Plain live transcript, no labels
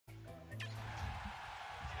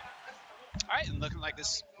All right, and looking like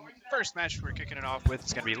this first match we're kicking it off with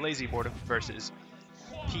is going to be Lazyboredom versus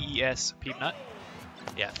PES Peabnut.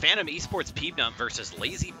 Yeah, Phantom Esports Peabnut versus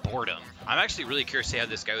Lazyboredom. I'm actually really curious to see how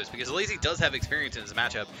this goes because Lazy does have experience in this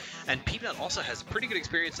matchup, and Peabnut also has pretty good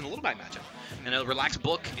experience in the Little Bag matchup. And Relaxed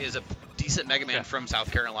Book is a decent Mega Man from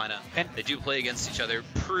South Carolina, and they do play against each other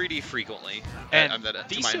pretty frequently. And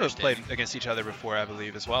these two have played against each other before, I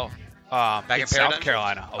believe, as well. Back in South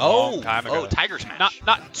Carolina, a long time ago. Oh, Tiger Smash.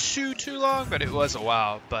 Not too long, but it was a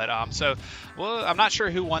while. But well, I'm not sure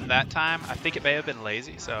who won that time. I think it may have been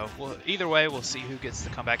Lazy. So either way, we'll see who gets to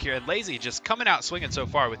come back here. And Lazy just coming out swinging so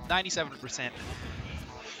far with 97%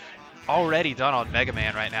 already done on Mega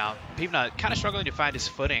Man right now. Peabnut kind of struggling to find his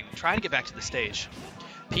footing, trying to get back to the stage.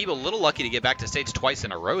 Peeb a little lucky to get back to stage twice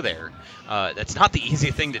in a row there. That's not the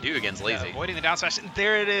easy thing to do against Lazy. Yeah, avoiding the down smash, and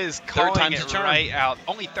there it is, Third calling it right out.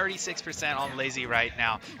 Only 36% on Lazy right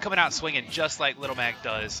now. Coming out swinging just like Little Mac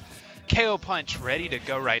does. KO punch ready to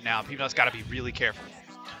go right now. Peabnut's got to be really careful.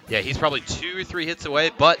 Yeah, he's probably 2 or 3 hits away,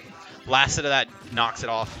 but last hit of that knocks it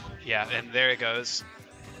off. Yeah, and there it goes.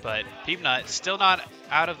 But Peabnut still not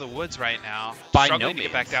out of the woods right now. By struggling no to means.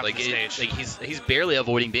 get back down to the stage. He's barely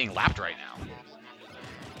avoiding being lapped right now.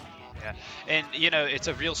 Yeah, and it's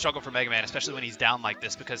a real struggle for Mega Man, especially when he's down like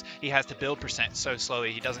this, because he has to build percent so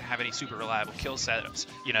slowly. He doesn't have any super reliable kill setups,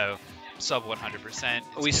 sub 100%.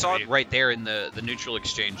 We saw it right there in the neutral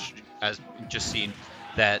exchange, as just seen,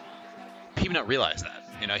 that Peabnut realized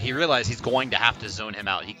that. He realized he's going to have to zone him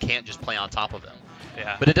out. He can't just play on top of him.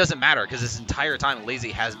 Yeah. But it doesn't matter because this entire time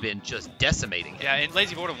Lazy has been just decimating him. Yeah, and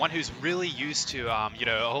Lazyboredom, one who's really used to, a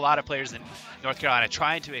whole lot of players in North Carolina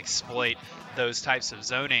trying to exploit those types of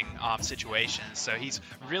zoning situations. So he's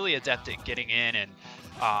really adept at getting in and,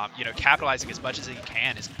 capitalizing as much as he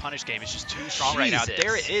can. His punish game is just too strong right now.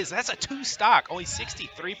 There it is. That's a 2 stock, only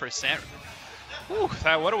 63%. Whew,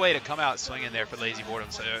 what a way to come out swinging there for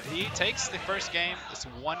Lazyboredom. So he takes the first game. It's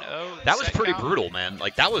 1-0. That was pretty brutal, man.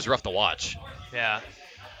 That was rough to watch. Yeah.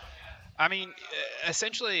 I mean,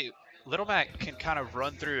 essentially, Little Mac can kind of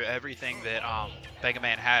run through everything that Mega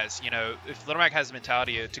Man has. If Little Mac has the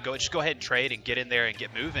mentality to just go ahead and trade and get in there and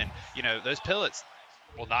get moving, those pellets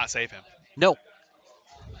will not save him. No.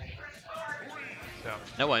 So.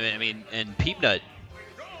 No, I mean, and Peabnut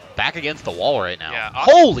back against the wall right now. Yeah,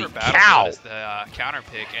 holy cow! Is the counter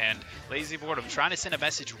pick, and Lazyboredom trying to send a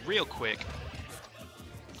message real quick.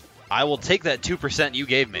 I will take that 2% you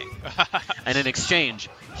gave me. And in exchange,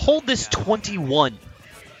 hold this 21.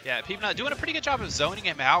 Yeah, Peabnut doing a pretty good job of zoning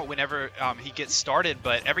him out whenever he gets started,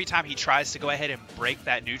 but every time he tries to go ahead and break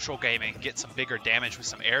that neutral game and get some bigger damage with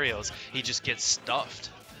some aerials, he just gets stuffed.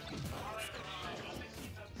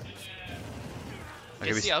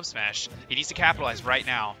 Gets the up smash. He needs to capitalize right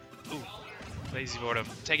now. Ooh, Lazyboredom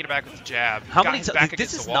taking it back with the jab. How many times?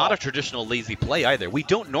 This is not a traditional Lazy play either. We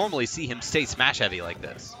don't normally see him stay smash heavy like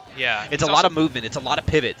this. Yeah. It's a lot of movement. It's a lot of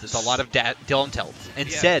pivots. It's a lot of down tilts.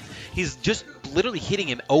 Instead, he's just literally hitting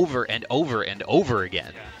him over and over and over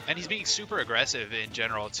again. Yeah. And he's being super aggressive in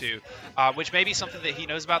general, too, which may be something that he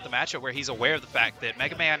knows about the matchup, where he's aware of the fact that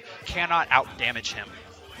Mega Man cannot out-damage him.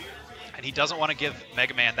 And he doesn't want to give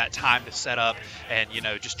Mega Man that time to set up and,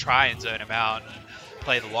 just try and zone him out and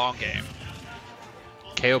play the long game.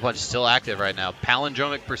 KO punch is still active right now.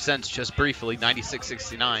 Palindromic percents just briefly,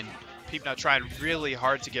 96.69. Peabnut trying really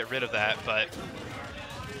hard to get rid of that, but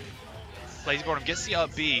Lazyboredom gets the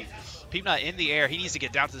up B. Peabnut in the air. He needs to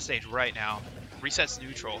get down to the stage right now. Resets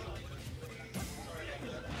neutral.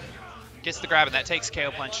 Gets the grab, and that takes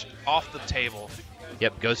KO punch off the table.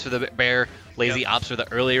 Yep, goes for the bear. Lazy opts for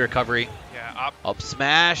the early recovery. Yeah, up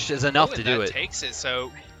smash is enough to do it. Takes it.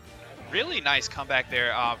 So really nice comeback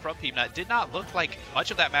there from Peabnut. Did not look like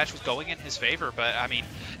much of that match was going in his favor, but I mean,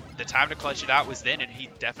 the time to clutch it out was then, and he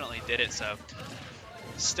definitely did it. So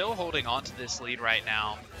still holding on to this lead right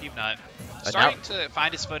now. Peabnut starting to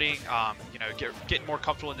find his footing, getting more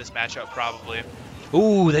comfortable in this matchup probably.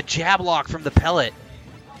 Ooh, the jab lock from the pellet.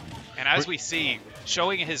 And as we see,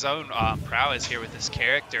 showing his own prowess here with this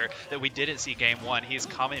character that we didn't see game 1, he's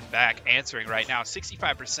coming back, answering right now.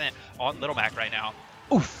 65% on Little Mac right now.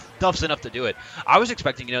 Oof, that's enough to do it. I was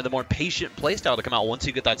expecting, the more patient playstyle to come out once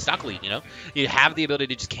you get that stock lead, You have the ability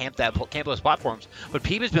to just camp those platforms. But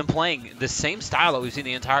Peeb has been playing the same style that we've seen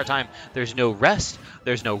the entire time. There's no rest,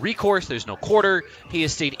 there's no recourse, there's no quarter. He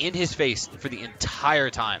has stayed in his face for the entire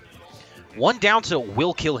time. One down tilt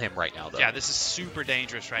will kill him right now, though. Yeah, this is super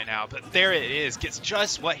dangerous right now. But there it is. Gets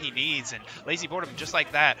just what he needs. And Lazyboredom, just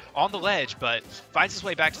like that, on the ledge, but finds his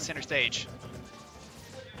way back to center stage.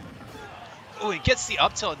 Oh, he gets the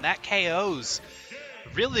up tilt, and that KOs.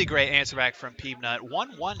 Really great answer back from Peabnut.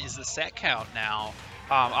 1-1 is the set count now.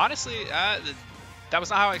 Honestly, that was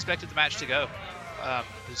not how I expected the match to go.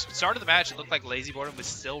 The start of the match, it looked like Lazyboredom was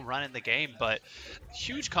still running the game, but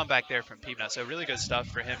huge comeback there from Peabnut. So really good stuff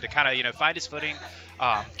for him to kind of, find his footing,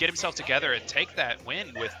 get himself together, and take that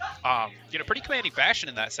win with, pretty commanding fashion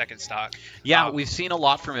in that second stock. Yeah, we've seen a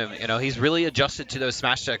lot from him. He's really adjusted to those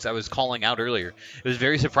smash checks I was calling out earlier. It was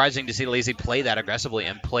very surprising to see Lazy play that aggressively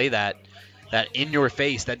and play that in your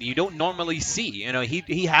face that you don't normally see.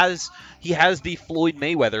 He has the Floyd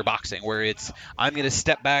Mayweather boxing where it's I'm going to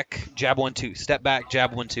step back, jab 1-2, step back,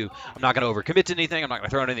 jab 1-2. I'm not going to overcommit to anything. I'm not going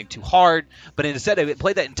to throw anything too hard. But instead, it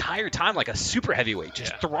played that entire time like a super heavyweight,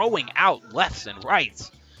 just throwing out lefts and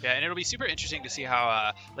rights. Yeah, and it'll be super interesting to see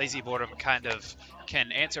how Lazyboredom kind of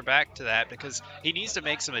can answer back to that, because he needs to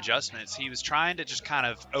make some adjustments. He was trying to just kind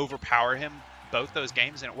of overpower him both those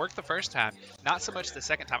games, and it worked the first time, not so much the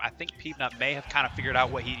second time. I think Peabnut may have kind of figured out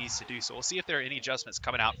what he needs to do, so we'll see if there are any adjustments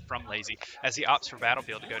coming out from Lazy as he opts for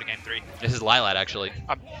Battlefield to go to game 3. This is Lilat, actually.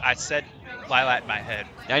 I said Lilat in my head.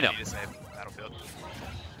 I know. I need to say Battlefield.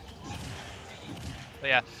 But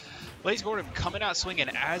yeah, Lazyboredom coming out swinging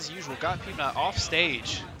as usual, got Peabnut off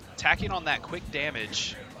stage, tacking on that quick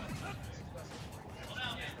damage.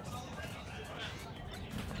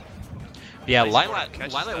 Yeah,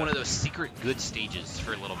 Lilat, one of those secret good stages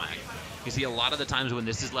for Little Mac. You see, a lot of the times when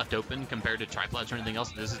this is left open compared to Triplats or anything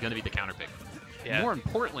else, this is going to be the counter pick. Yeah. More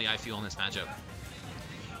importantly, I feel in this matchup,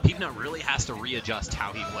 Peabnut really has to readjust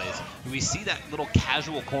how he plays. We see that little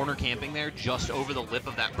casual corner camping there just over the lip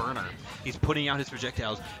of that burner. He's putting out his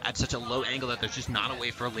projectiles at such a low angle that there's just not a way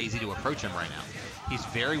for Lazy to approach him right now. He's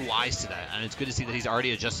very wise to that, and it's good to see that he's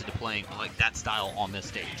already adjusted to playing like that style on this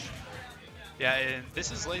stage. Yeah, and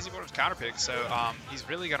this is Lazyboredom's counter pick, so he's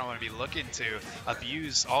really going to want to be looking to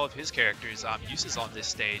abuse all of his characters' uses on this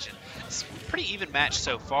stage. And it's a pretty even match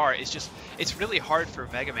so far. It's really hard for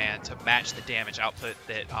Mega Man to match the damage output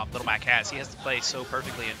that Little Mac has. He has to play so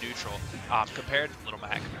perfectly in neutral compared to Little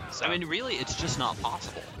Mac. So. I mean, really, it's just not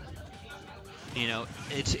possible.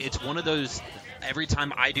 It's one of those, every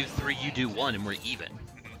time I do 3, you do 1, and we're even.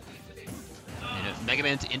 Mega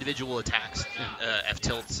Man's individual attacks,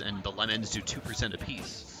 F-tilts, and the lemons do 2%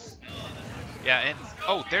 apiece. Yeah, and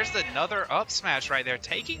there's another up smash right there,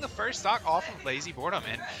 taking the first stock off of Lazyboredom,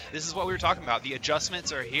 and this is what we were talking about. The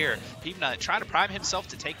adjustments are here. Peabnut trying to prime himself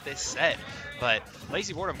to take this set, but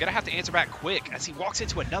Lazyboredom gonna have to answer back quick as he walks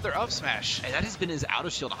into another up smash. And that has been his out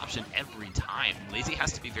of shield option every time. Lazy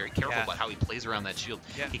has to be very careful about how he plays around that shield.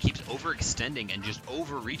 Yeah. He keeps overextending and just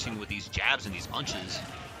overreaching with these jabs and these punches.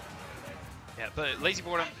 Yeah, but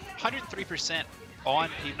Lazyboredom, 103% on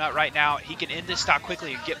Peabnut right now. He can end this stock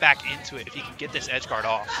quickly and get back into it if he can get this edge guard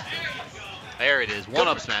off. There it is, one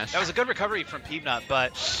up smash. That was a good recovery from Peabnut,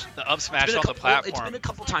 but the up smash on the platform. It's been a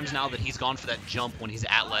couple times now that he's gone for that jump when he's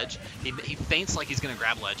at ledge. He feints like he's going to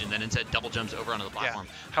grab ledge and then instead double jumps over onto the platform.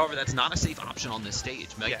 Yeah. However, that's not a safe option on this stage.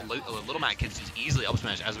 Little Mac can just easily up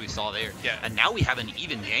smash as we saw there. Yeah. And now we have an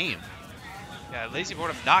even game. Yeah,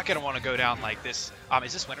 Lazyboredom not going to want to go down like this.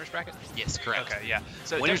 Is this winner's bracket? Yes, correct. Okay, yeah.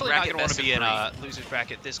 So winner's definitely not going to want to be in a loser's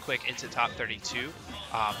bracket this quick into top 32.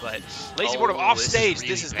 But Lazyboredom off stage,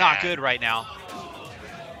 this is not good right now.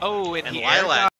 Oh, and he